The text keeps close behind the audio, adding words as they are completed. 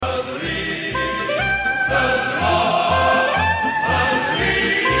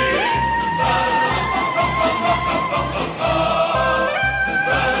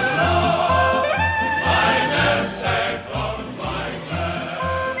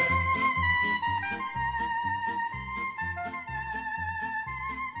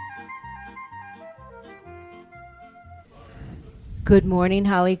Good morning,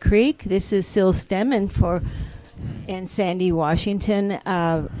 Holly Creek. This is Syl Stemmen and Sandy Washington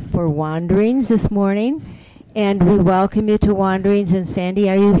for Wanderings this morning. And we welcome you to Wanderings. And Sandy,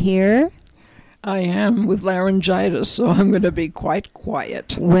 are you here? I am with laryngitis, so I'm going to be quite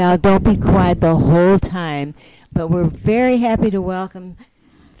quiet. Well, don't be quiet the whole time. But we're very happy to welcome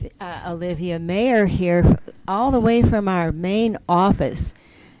Olivia Mayer here all the way from our main office.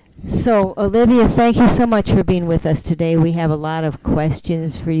 So, Olivia, thank you so much for being with us today. We have a lot of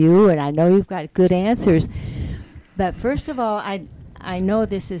questions for you, and I know you've got good answers. But first of all, I know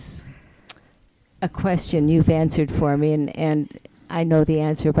this is a question you've answered for me, and I know the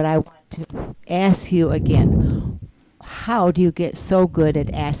answer, but I want to ask you again. How do you get so good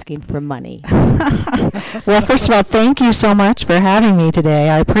at asking for money? Well, first of all, thank you so much for having me today.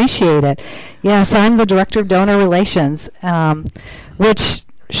 I appreciate it. Yes, I'm the Director of Donor Relations, which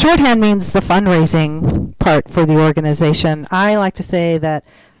shorthand means the fundraising part for the organization. I like to say that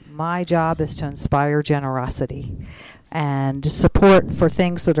my job is to inspire generosity and support for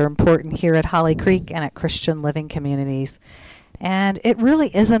things that are important here at Holly Creek and at Christian Living Communities. And it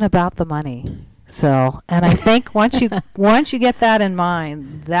really isn't about the money. So, and I think once you get that in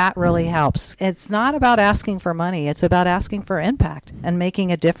mind, that really helps. It's not about asking for money. It's about asking for impact and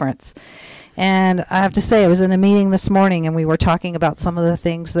making a difference. And I have to say, I was in a meeting this morning, and we were talking about some of the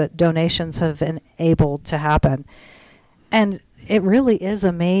things that donations have enabled to happen. And it really is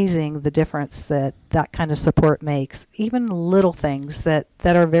amazing the difference that that kind of support makes, even little things that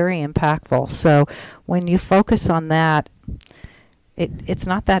are very impactful. So when you focus on that, it's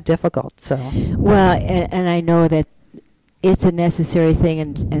not that difficult. So well, and I know that it's a necessary thing,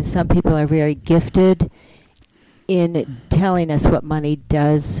 and some people are very gifted in telling us what money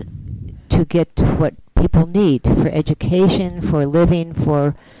does to get to what people need for education, for living,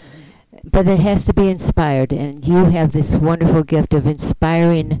 but it has to be inspired, and you have this wonderful gift of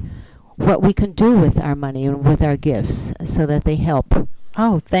inspiring what we can do with our money and with our gifts so that they help.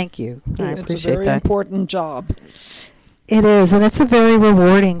 Oh, thank you. I appreciate that. It's a very important job. It is, and it's a very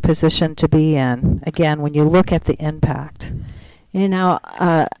rewarding position to be in, again, when you look at the impact. And now,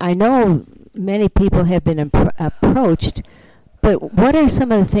 I know many people have been approached, but what are some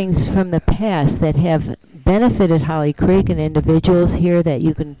of the things from the past that have benefited Holly Creek and individuals here that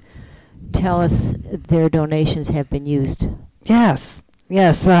you can tell us their donations have been used? Yes.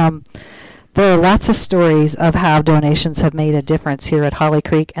 There are lots of stories of how donations have made a difference here at Holly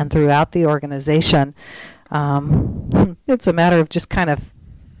Creek and throughout the organization. It's a matter of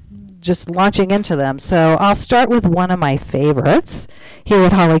just launching into them. So I'll start with one of my favorites here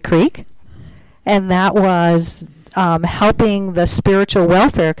at Holly Creek, and that was helping the Spiritual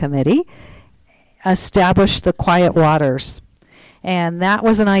Welfare Committee establish the Quiet Waters. And that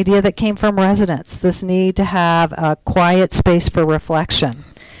was an idea that came from residents, this need to have a quiet space for reflection.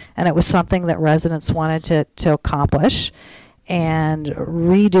 And it was something that residents wanted to accomplish. And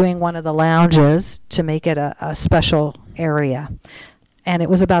redoing one of the lounges to make it a special area. And it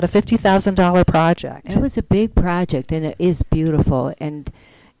was about a $50,000 project. It was a big project, and it is beautiful. And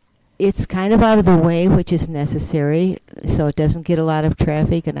it's kind of out of the way, which is necessary, so it doesn't get a lot of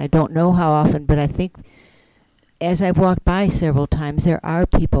traffic. And I don't know how often, but I think as I've walked by several times, there are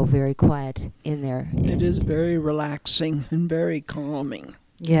people very quiet in there. It is very relaxing and very calming.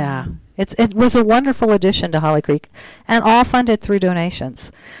 Yeah, it was a wonderful addition to Holly Creek, and all funded through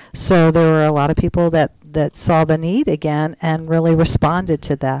donations. So there were a lot of people that saw the need again and really responded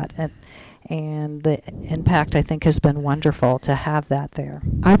to that, and the impact, I think, has been wonderful to have that there.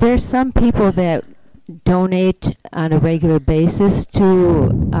 Are there some people that donate on a regular basis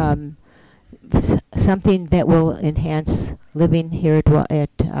to something that will enhance living here at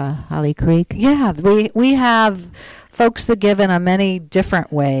Holly Creek? Yeah, we have folks that give in many different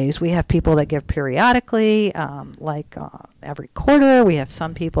ways. We have people that give periodically, every quarter. We have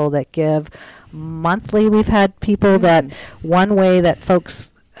some people that give monthly. We've had people that one way that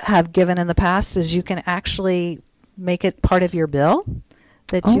folks have given in the past is you can actually make it part of your bill,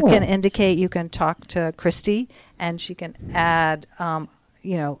 that you can indicate, you can talk to Christy, and she can add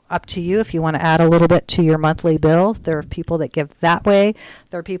up to you if you want to add a little bit to your monthly bill. There are people that give that way.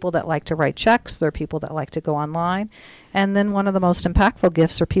 There are people that like to write checks. There are people that like to go online. And then one of the most impactful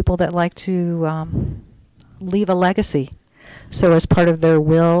gifts are people that like to leave a legacy. So as part of their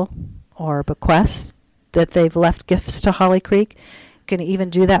will or bequest that they've left gifts to Holly Creek, you can even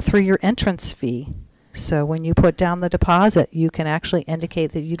do that through your entrance fee. So when you put down the deposit, you can actually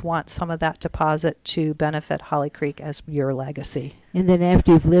indicate that you'd want some of that deposit to benefit Holly Creek as your legacy. And then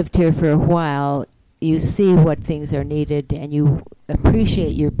after you've lived here for a while, you see what things are needed and you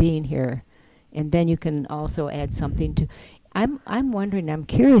appreciate your being here. And then you can also add something to... I'm wondering. I'm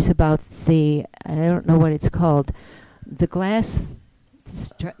curious about the. I don't know what it's called. The glass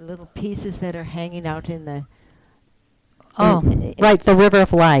little pieces that are hanging out in the. Oh, right, the River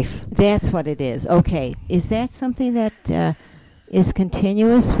of Life. That's what it is. Okay, is that something that is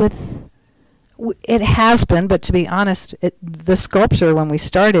continuous with? It has been, but to be honest, the sculpture, when we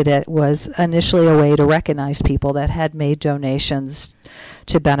started it, was initially a way to recognize people that had made donations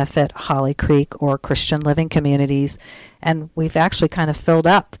to benefit Holly Creek or Christian living communities. And we've actually kind of filled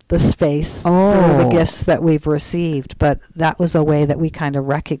up the space through the gifts that we've received. But that was a way that we kind of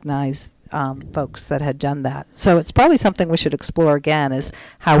recognize folks that had done that. So it's probably something we should explore again, is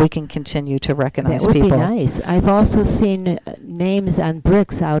how we can continue to recognize people. That would be nice. I've also seen names on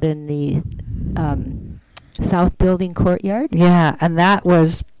bricks out in the South Building courtyard. Yeah, and that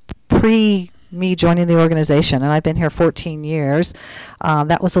was pre me joining the organization, and I've been here 14 years.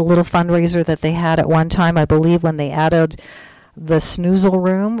 That was a little fundraiser that they had at one time, I believe, when they added the snoozle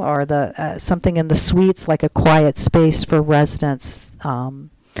room or the something in the suites, like a quiet space for residents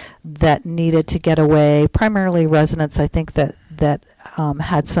that needed to get away, primarily residents, I think, that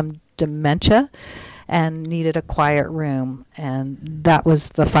had some dementia and needed a quiet room. And that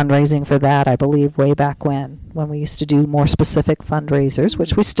was the fundraising for that, I believe, way back when we used to do more specific fundraisers,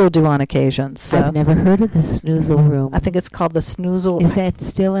 which we still do on occasion. So I've never heard of the snoozle room. I think it's called the snoozle. Is that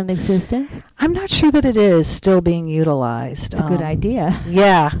still in existence? I'm not sure that it is still being utilized. It's a good idea.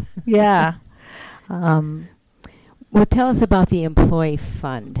 Yeah, yeah. Well, tell us about the employee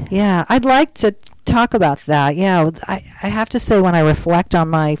fund. Yeah, I'd like to talk about that. Yeah, I have to say, when I reflect on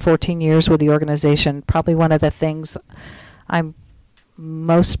my 14 years with the organization, probably one of the things I'm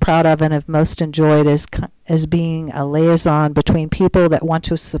most proud of and have most enjoyed is being a liaison between people that want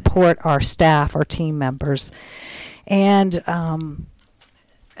to support our staff, our team members. And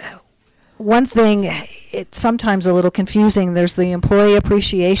one thing, it's sometimes a little confusing. There's the Employee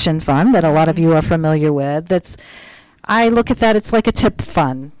Appreciation Fund that a lot of you are familiar with. I look at that, it's like a tip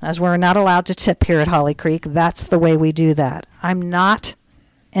fund. As we're not allowed to tip here at Holly Creek, that's the way we do that. I'm not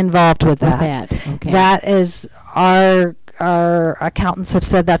involved with that. Okay. That is, our accountants have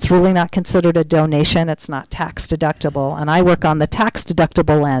said that's really not considered a donation. It's not tax deductible. And I work on the tax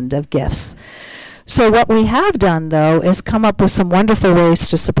deductible end of gifts. So what we have done, though, is come up with some wonderful ways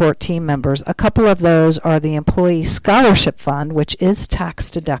to support team members. A couple of those are the Employee Scholarship Fund, which is tax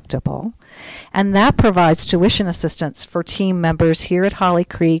deductible, and that provides tuition assistance for team members here at Holly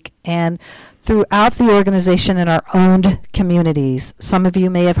Creek and throughout the organization in our owned communities. Some of you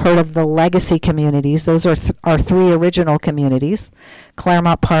may have heard of the legacy communities. Those are our three original communities: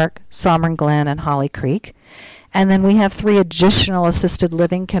 Claremont Park, Sommern Glen, and Holly Creek. And then we have three additional assisted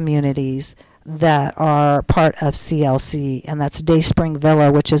living communities that are part of CLC, and that's Day Spring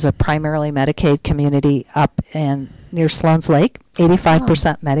Villa, which is a primarily Medicaid community up near Sloan's Lake,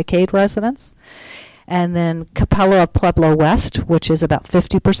 85% Medicaid residents. And then Capella of Pueblo West, which is about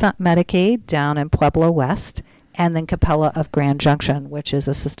 50% Medicaid down in Pueblo West. And then Capella of Grand Junction, which is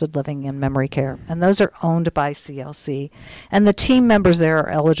assisted living and memory care. And those are owned by CLC. And the team members there are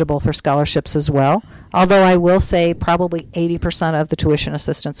eligible for scholarships as well, although I will say probably 80% of the tuition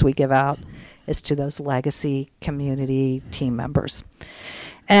assistance we give out is to those legacy community team members.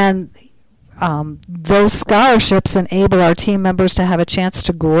 And those scholarships enable our team members to have a chance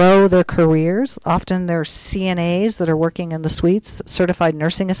to grow their careers. Often they're CNAs that are working in the suites, certified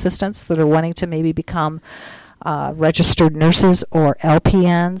nursing assistants that are wanting to maybe become registered nurses, or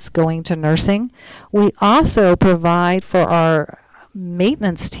LPNs going to nursing. We also provide for our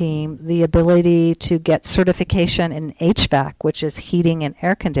maintenance team the ability to get certification in HVAC, which is heating and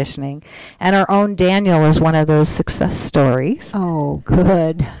air conditioning. And our own Daniel is one of those success stories. Oh,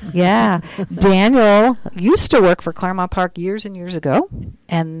 good. Yeah. Daniel used to work for Claremont Park years and years ago,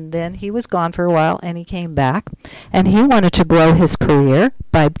 and then he was gone for a while, and he came back, and he wanted to grow his career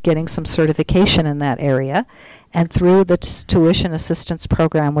by getting some certification in that area. And through the tuition assistance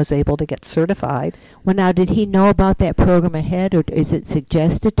program was able to get certified. Well, now, did he know about that program ahead, or is it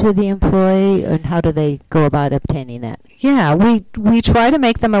suggested to the employee, and how do they go about obtaining that? Yeah, we try to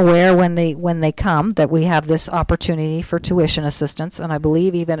make them aware when they come that we have this opportunity for tuition assistance, and I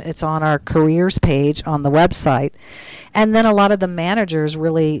believe even it's on our careers page on the website. And then a lot of the managers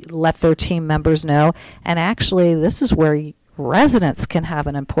really let their team members know, and actually this is where residents can have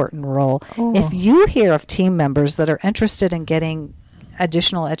an important role. Oh. If you hear of team members that are interested in getting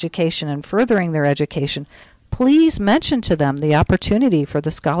additional education and furthering their education, please mention to them the opportunity for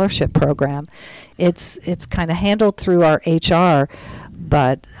the scholarship program. It's kind of handled through our HR,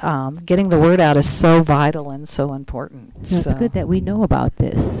 but getting the word out is so vital and so important. So it's good that we know about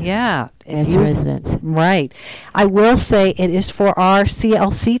this. Yeah. As residents. Right. I will say it is for our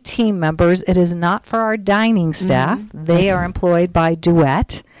CLC team members. It is not for our dining staff. Mm-hmm. They are employed by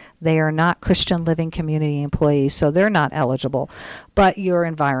Duet. They are not Christian Living Community employees, so they're not eligible. But your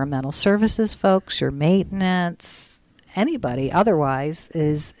environmental services folks, your maintenance, anybody otherwise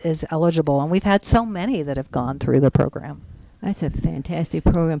is eligible. And we've had so many that have gone through the program. That's a fantastic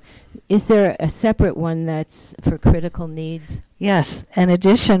program. Is there a separate one that's for critical needs? Yes. In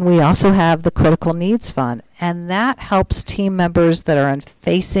addition, we also have the Critical Needs Fund, and that helps team members that are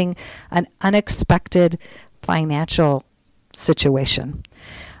facing an unexpected financial situation.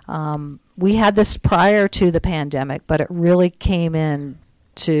 We had this prior to the pandemic, but it really came in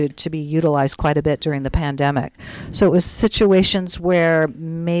to be utilized quite a bit during the pandemic. So it was situations where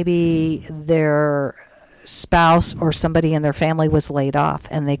maybe their spouse or somebody in their family was laid off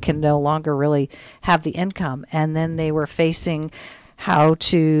and they can no longer really have the income, and then they were facing how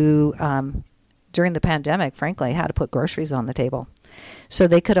to during the pandemic, frankly, how to put groceries on the table. So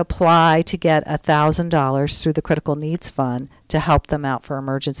they could apply to get $1,000 through the Critical Needs Fund to help them out for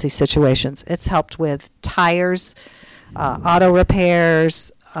emergency situations. It's helped with tires, auto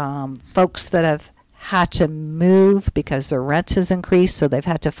repairs, folks that have had to move because their rent has increased, so they've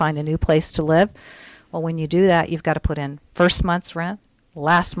had to find a new place to live. Well, when you do that, you've got to put in first month's rent,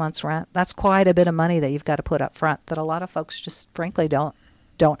 last month's rent. That's quite a bit of money that you've got to put up front that a lot of folks just frankly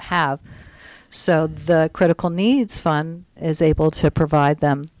don't have. So the Critical Needs Fund is able to provide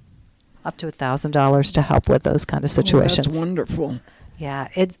them up to $1,000 to help with those kind of situations. That's wonderful. Yeah,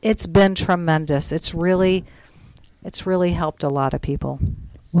 it's been tremendous. It's really helped a lot of people.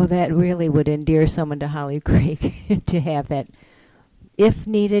 Well, that really would endear someone to Holly Creek to have that, if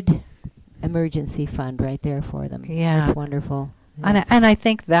needed, emergency fund right there for them. Yeah, that's wonderful. And I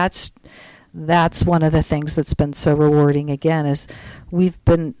think that's one of the things that's been so rewarding. Again, is we've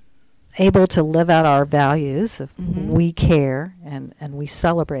been able to live out our values of we care and we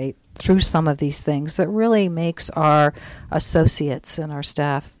celebrate through some of these things that really makes our associates and our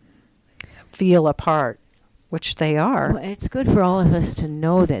staff feel a part, which they are. Well, it's good for all of us to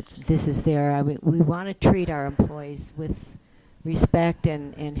know that this is there. I mean, we want to treat our employees with respect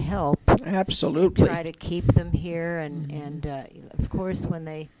and help. Absolutely. Try to keep them here, and of course, when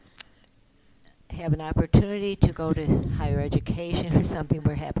they have an opportunity to go to higher education or something,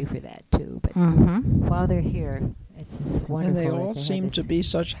 we're happy for that too. But while they're here, it's just wonderful. And they all seem to be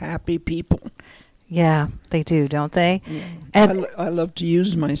such happy people. Yeah, they do, don't they? Yeah. And I love to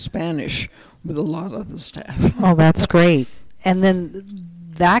use my Spanish with a lot of the staff. Oh, that's great. And then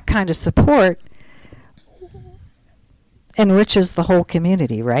that kind of support enriches the whole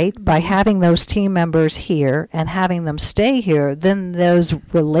community, right? By having those team members here and having them stay here, then those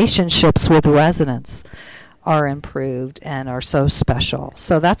relationships with residents are improved and are so special.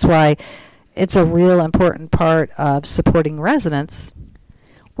 So that's why it's a real important part of supporting residents.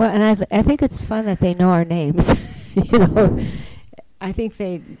 Well, and I think it's fun that they know our names. I think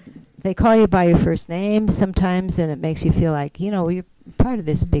they call you by your first name sometimes, and it makes you feel like, you're part of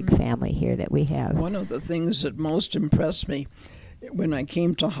this big family here that we have. One of the things that most impressed me when I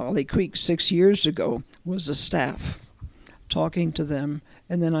came to Holly Creek 6 years ago was the staff, talking to them.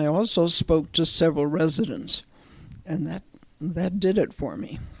 And then I also spoke to several residents, and that did it for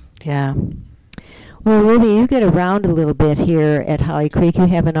me. Yeah. Well, Ruby, you get around a little bit here at Holly Creek. You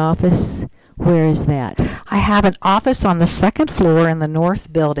have an office. Where is that? I have an office on the second floor in the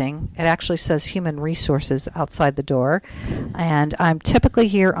north building. It actually says Human Resources outside the door. And I'm typically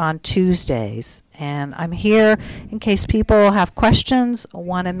here on Tuesdays. And I'm here in case people have questions,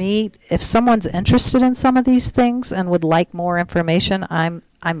 want to meet. If someone's interested in some of these things and would like more information,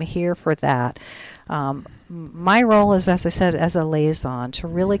 I'm here for that. My role is, as I said, as a liaison to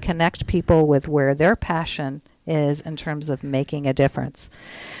really connect people with where their passion is in terms of making a difference.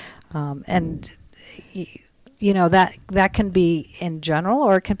 And that can be in general,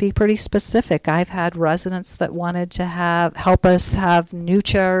 or it can be pretty specific. I've had residents that wanted to help us have new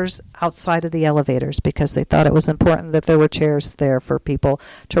chairs outside of the elevators because they thought it was important that there were chairs there for people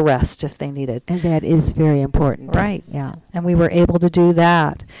to rest if they needed. And that is very important. Right. Yeah. And we were able to do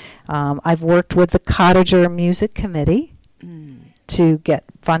that. I've worked with the Cottager Music Committee to get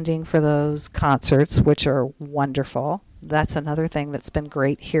funding for those concerts, which are wonderful. That's another thing that's been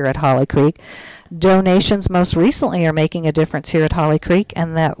great here at Holly Creek. Donations most recently are making a difference here at Holly Creek,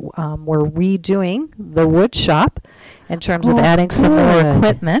 and that we're redoing the wood shop in terms of adding some more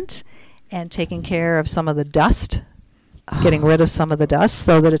equipment and taking care of some of the dust getting rid of some of the dust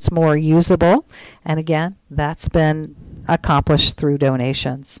so that it's more usable. And again, that's been accomplished through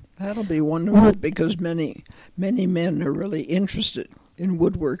donations. That'll be wonderful because many men are really interested in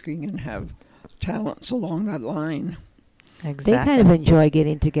woodworking and have talents along that line. Exactly. They kind of enjoy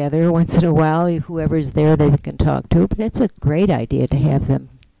getting together once in a while, whoever's there they can talk to, but it's a great idea to have them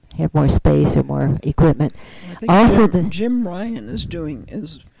have more space or more equipment. I think Also, Jim Ryan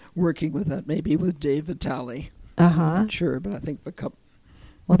is working with that, maybe with Dave Vitale. I'm not sure, but I think the couple.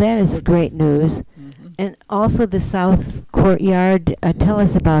 Well, that is great news. Mm-hmm. And also the South Courtyard, tell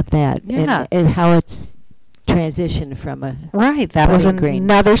us about that and how it's transitioned from a right. That was putting green.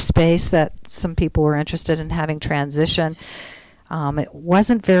 Another space that some people were interested in having transition. It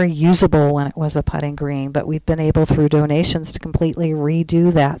wasn't very usable when it was a putting green, but we've been able through donations to completely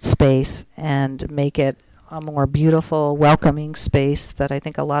redo that space and make it a more beautiful, welcoming space that I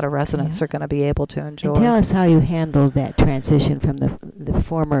think a lot of residents are going to be able to enjoy. And tell us how you handled that transition from the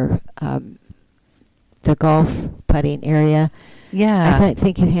former the golf putting area. Yeah, I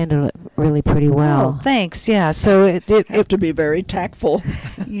think you handled it really pretty well. Oh, thanks. Yeah, so it have to be very tactful.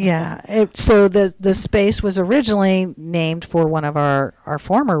 Yeah, so the space was originally named for one of our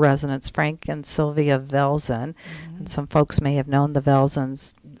former residents, Frank and Sylvia Velzen, and some folks may have known the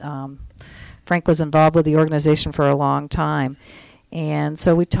Velzens. Frank was involved with the organization for a long time, and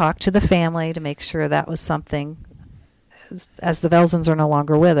so we talked to the family to make sure that was something. As the Velzens are no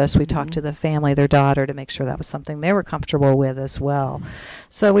longer with us, we talked to the family, their daughter, to make sure that was something they were comfortable with as well.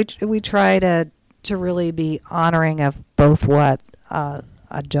 So we try to really be honoring of both what a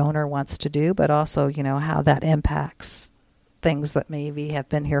donor wants to do, but also how that impacts things that maybe have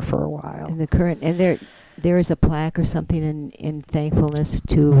been here for a while. And there is a plaque or something in thankfulness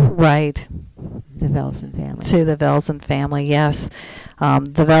to the Velzen family. To the Velzen family, yes.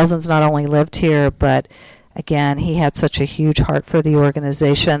 The Velzens not only lived here, but again, he had such a huge heart for the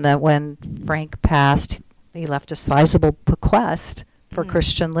organization that when Frank passed, he left a sizable bequest for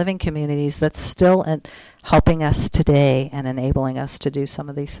Christian living communities that's still helping us today and enabling us to do some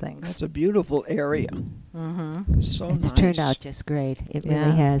of these things. That's a beautiful area. Mm-hmm. So it's nice. turned out just great. It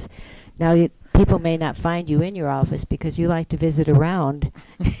really has. Now, people may not find you in your office because you like to visit around.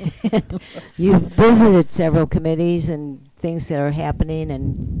 You've visited several committees and things that are happening,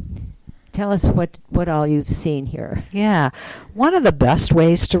 and tell us what all you've seen here. Yeah. One of the best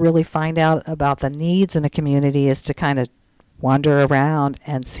ways to really find out about the needs in a community is to kind of wander around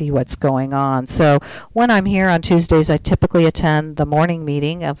and see what's going on. So when I'm here on Tuesdays, I typically attend the morning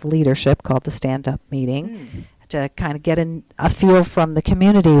meeting of leadership called the stand-up meeting to kind of get a feel from the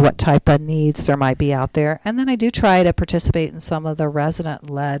community what type of needs there might be out there. And then I do try to participate in some of the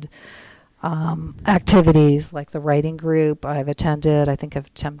resident-led activities like the writing group I've attended. I think I've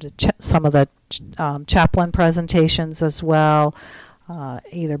attended some of the chaplain presentations as well,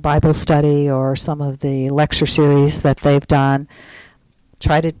 either Bible study or some of the lecture series that they've done.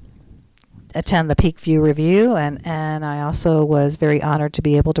 Try to attend the Peak View Review, and I also was very honored to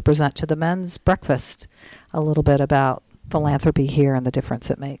be able to present to the men's breakfast a little bit about philanthropy here and the difference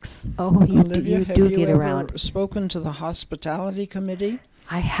it makes. Oh, Olivia, you do get around. Have you ever spoken to the hospitality committee?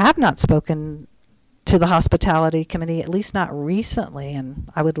 I have not spoken to the hospitality committee, at least not recently, and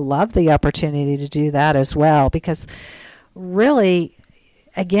I would love the opportunity to do that as well, because really,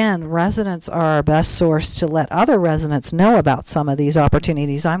 again, residents are our best source to let other residents know about some of these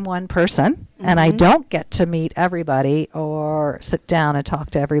opportunities. I'm one person, and I don't get to meet everybody or sit down and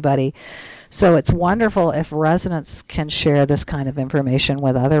talk to everybody. So it's wonderful if residents can share this kind of information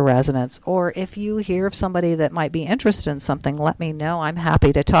with other residents. Or if you hear of somebody that might be interested in something, let me know. I'm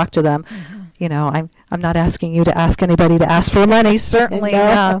happy to talk to them. I'm not asking you to ask anybody to ask for money, certainly.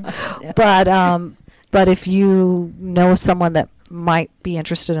 But if you know someone that might be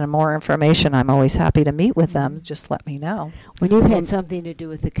interested in more information, I'm always happy to meet with them. Just let me know. When you've had something to do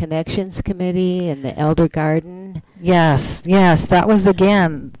with the Connections Committee and the Elder Garden. Yes, that was,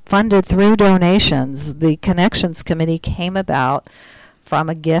 again, funded through donations. The Connections Committee came about from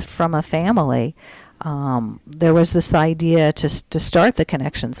a gift from a family. There was this idea to start the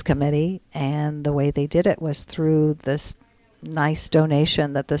Connections Committee, and the way they did it was through this nice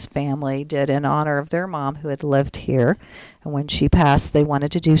donation that this family did in honor of their mom who had lived here. And when she passed, they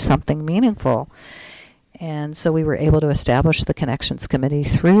wanted to do something meaningful. And so we were able to establish the Connections Committee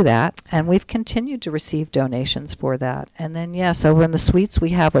through that. And we've continued to receive donations for that. And then, yes, over in the suites, we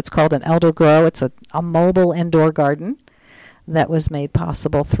have what's called an Elder Grow. It's a mobile indoor garden that was made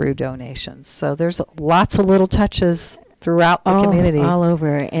possible through donations. So there's lots of little touches throughout the community. All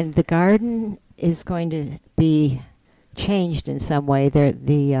over. And the garden is going to be changed in some way.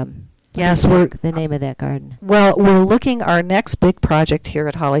 The Yes, the name of that garden. Well, our next big project here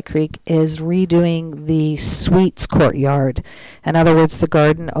at Holly Creek is redoing the Suites courtyard. In other words, the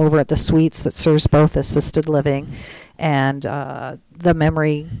garden over at the Suites that serves both assisted living and the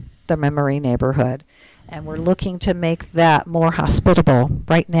memory neighborhood. And we're looking to make that more hospitable.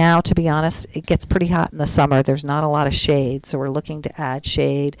 Right now, to be honest, it gets pretty hot in the summer. There's not a lot of shade, so we're looking to add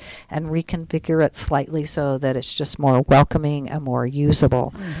shade and reconfigure it slightly so that it's just more welcoming and more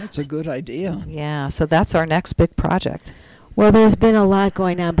usable. That's a good idea. Yeah, so that's our next big project. Well, there's been a lot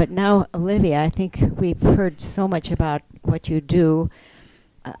going on, but now, Olivia, I think we've heard so much about what you do.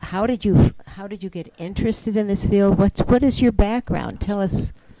 How did you get interested in this field? What is your background? Tell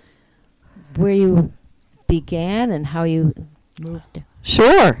us where you began and how you moved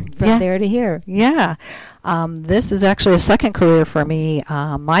Sure. from there to here. Yeah. This is actually a second career for me.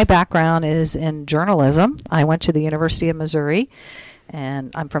 My background is in journalism. I went to the University of Missouri,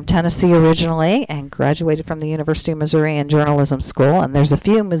 and I'm from Tennessee originally and graduated from the University of Missouri in journalism school. And there's a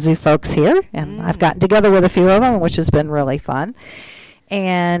few Mizzou folks here, and I've gotten together with a few of them, which has been really fun.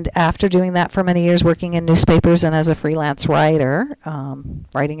 And after doing that for many years, working in newspapers and as a freelance writer,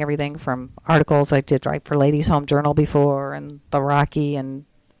 writing everything from articles I did write for Ladies Home Journal before and The Rocky and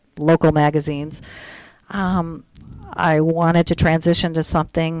local magazines, I wanted to transition to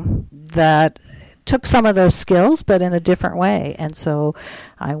something that took some of those skills but in a different way. And so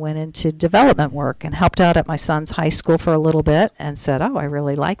I went into development work and helped out at my son's high school for a little bit and said, I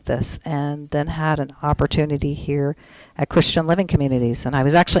really like this, and then had an opportunity here at Christian Living Communities. And I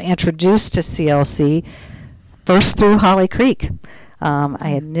was actually introduced to CLC first through Holly Creek. I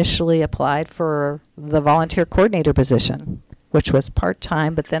initially applied for the volunteer coordinator position, which was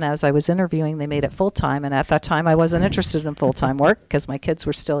part-time, but then as I was interviewing, they made it full-time, and at that time I wasn't interested in full-time work because my kids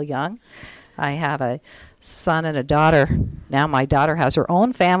were still young. I have a son and a daughter. Now my daughter has her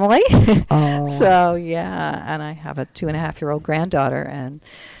own family. Oh. So, yeah, and I have a 2.5-year-old granddaughter and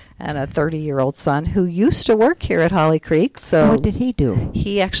a 30-year-old son who used to work here at Holly Creek. So what did he do?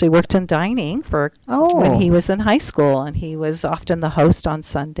 He actually worked in dining when he was in high school, and he was often the host on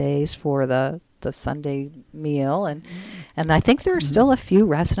Sundays for the Sunday meal, and I think there are still a few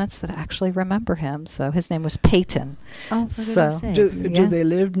residents that actually remember him. So his name was Peyton. Oh, for goodness sakes. Do they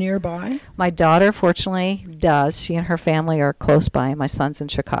live nearby? My daughter, fortunately, does. She and her family are close by, and my son's in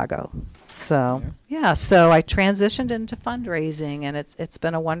Chicago. So so I transitioned into fundraising, and it's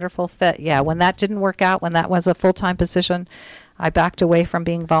been a wonderful fit. Yeah, when that didn't work out, when that was a full-time position, I backed away from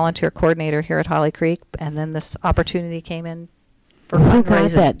being volunteer coordinator here at Holly Creek, and then this opportunity came in. Who got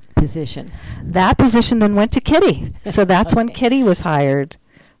that position? That position then went to Kitty. So that's when Kitty was hired.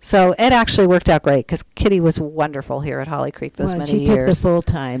 So it actually worked out great because Kitty was wonderful here at Holly Creek those many years. She took the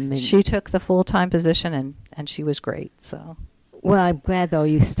full-time. She took the full-time position, and she was great. So. Well, I'm glad, though,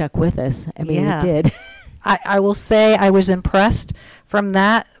 you stuck with us. I mean, you did. I will say I was impressed from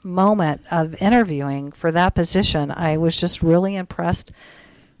that moment of interviewing for that position. I was just really impressed.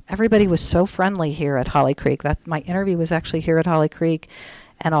 Everybody was so friendly here at Holly Creek. My interview was actually here at Holly Creek,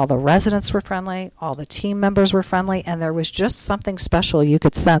 and all the residents were friendly, all the team members were friendly, and there was just something special you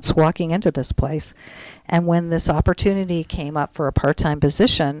could sense walking into this place. And when this opportunity came up for a part-time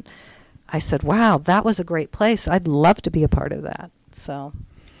position, I said, wow, that was a great place. I'd love to be a part of that. So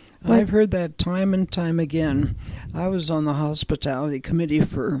I've heard that time and time again. I was on the hospitality committee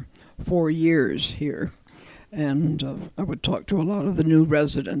for 4 years here. And I would talk to a lot of the new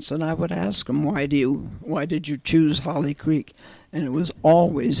residents, and I would ask them, why did you choose Holly Creek? And it was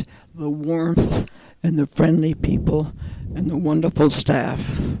always the warmth and the friendly people and the wonderful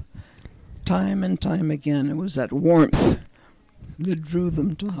staff. Time and time again, it was that warmth that drew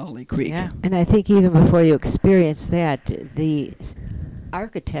them to Holly Creek. Yeah. And I think even before you experienced that, the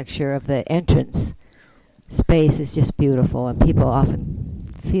architecture of the entrance space is just beautiful, and people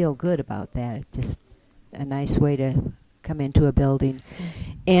often feel good about that. It's just a nice way to come into a building.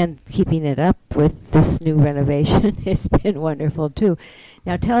 And keeping it up with this new renovation has been wonderful, too.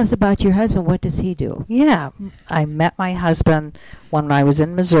 Now, tell us about your husband. What does he do? Yeah, I met my husband when I was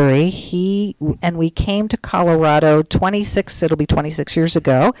in Missouri. We came to Colorado it'll be 26 years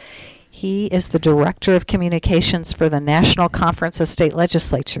ago. He is the Director of Communications for the National Conference of State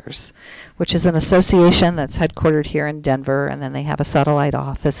Legislatures, which is an association that's headquartered here in Denver, and then they have a satellite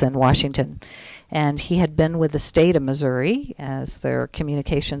office in Washington. And he had been with the state of Missouri as their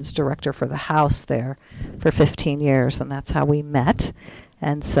communications director for the House there for 15 years, and that's how we met.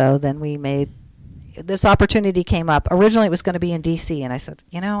 And so then this opportunity came up. Originally, it was going to be in D.C., and I said,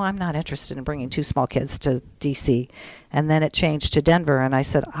 I'm not interested in bringing 2 small kids to D.C. And then it changed to Denver, and I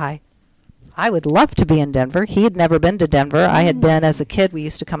said, I I would love to be in Denver. He had never been to Denver. I had been as a kid. We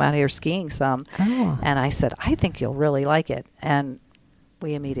used to come out here skiing some. Oh. And I said, I think you'll really like it. And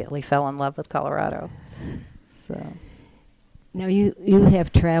we immediately fell in love with Colorado. So Now, you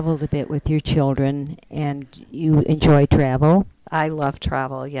have traveled a bit with your children, and you enjoy travel. I love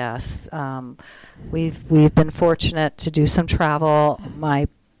travel, yes. We've been fortunate to do some travel. My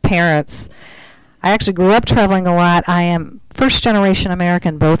parents, I actually grew up traveling a lot. I am first-generation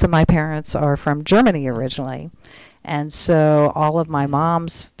American. Both of my parents are from Germany originally. And so all of my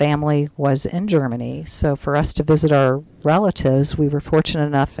mom's family was in Germany. So for us to visit our relatives, we were fortunate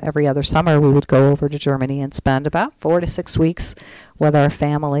enough every other summer we would go over to Germany and spend about 4 to 6 weeks with our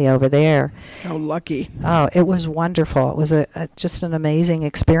family over there. How lucky. Oh, it was wonderful. It was just an amazing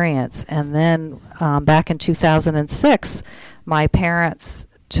experience. And then back in 2006, my parents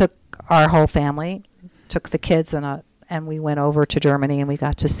took our whole family, took the kids and we went over to Germany, and we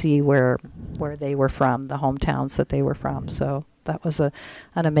got to see where they were from, the hometowns that they were from. So that was an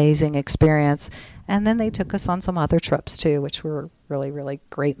amazing experience. And then they took us on some other trips too, which were really, really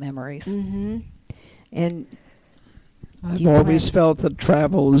great memories. Mm-hmm. And I've always felt that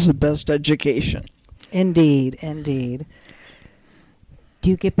travel is the best education. Indeed, indeed. do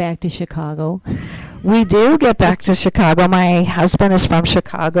you get back to Chicago? We do get back to Chicago. My husband is from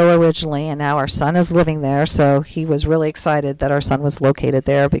Chicago originally, and now our son is living there. So he was really excited that our son was located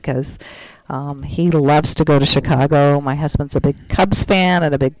there because he loves to go to Chicago. My husband's a big Cubs fan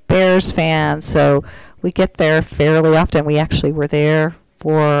and a big Bears fan. So we get there fairly often. We actually were there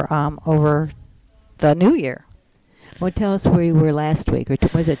for over the New Year. Well, tell us where you were last week, or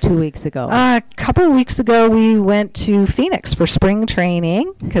was it 2 weeks ago? A couple of weeks ago, we went to Phoenix for spring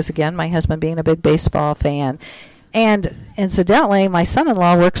training because, again, my husband being a big baseball fan. And incidentally, my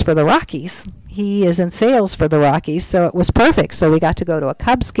son-in-law works for the Rockies. He is in sales for the Rockies, so it was perfect. So we got to go to a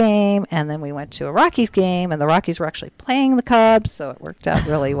Cubs game, and then we went to a Rockies game, and the Rockies were actually playing the Cubs, so it worked out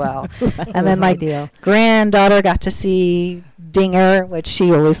really well. And then my granddaughter got to see Dinger, which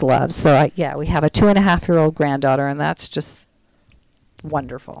she always loves. So, we have a 2.5-year-old granddaughter, and that's just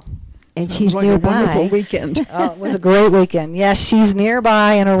wonderful. And Sounds she's like nearby. a wonderful weekend. Oh, it was a great weekend. Yes, she's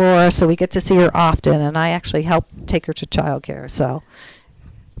nearby in Aurora, so we get to see her often, and I actually help take her to childcare. So,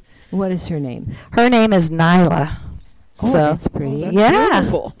 what is her name? her name is Nyla. Oh, So, that's pretty. That's yeah,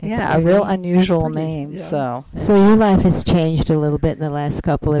 beautiful. yeah, a real unusual Pretty, name. yeah. So So your life has changed a little bit in the last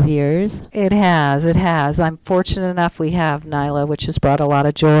couple of years. it has. It has. I'm fortunate enough we have Nyla, which has brought a lot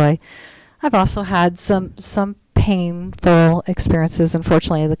of joy. I've also had some painful experiences.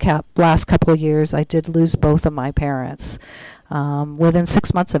 Unfortunately, the last couple of years, I did lose both of my parents within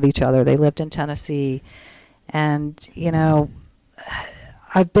 6 months of each other. They lived in Tennessee, and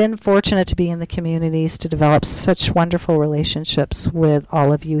I've been fortunate to be in the communities to develop such wonderful relationships with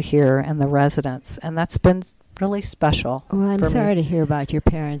all of you here and the residents, and that's been really special. Well, I'm for sorry me. to hear about your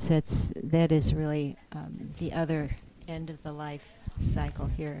parents. That is really the other end of the life cycle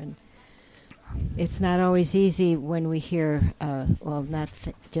here, and it's not always easy when we hear, not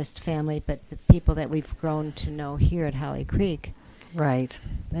just family, but the people that we've grown to know here at Holly Creek. Right.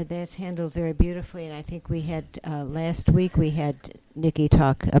 But that's handled very beautifully, and I think we had last week we had Nikki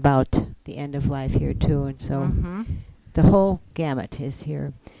talk about the end of life here too, and so the whole gamut is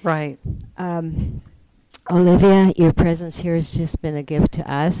here. Right. Olivia, your presence here has just been a gift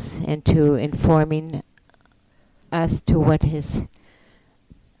to us and to informing us to what is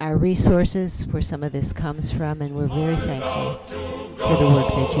our resources, where some of this comes from, and we're very thankful for the work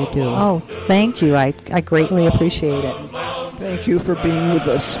that you do. Oh, thank you. I greatly appreciate it. Thank you for being with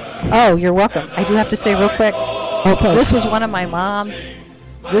us. Oh, you're welcome. I do have to say real quick, Okay. this was one of my mom's.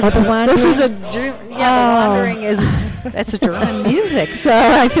 This The Wandering? is a the Wandering it's German music, so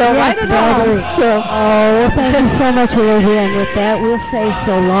I feel right at home. So well, thank you so much, Olivia. And with that, we'll say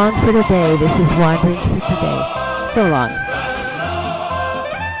so long for today. This is Wanderings for today. So long.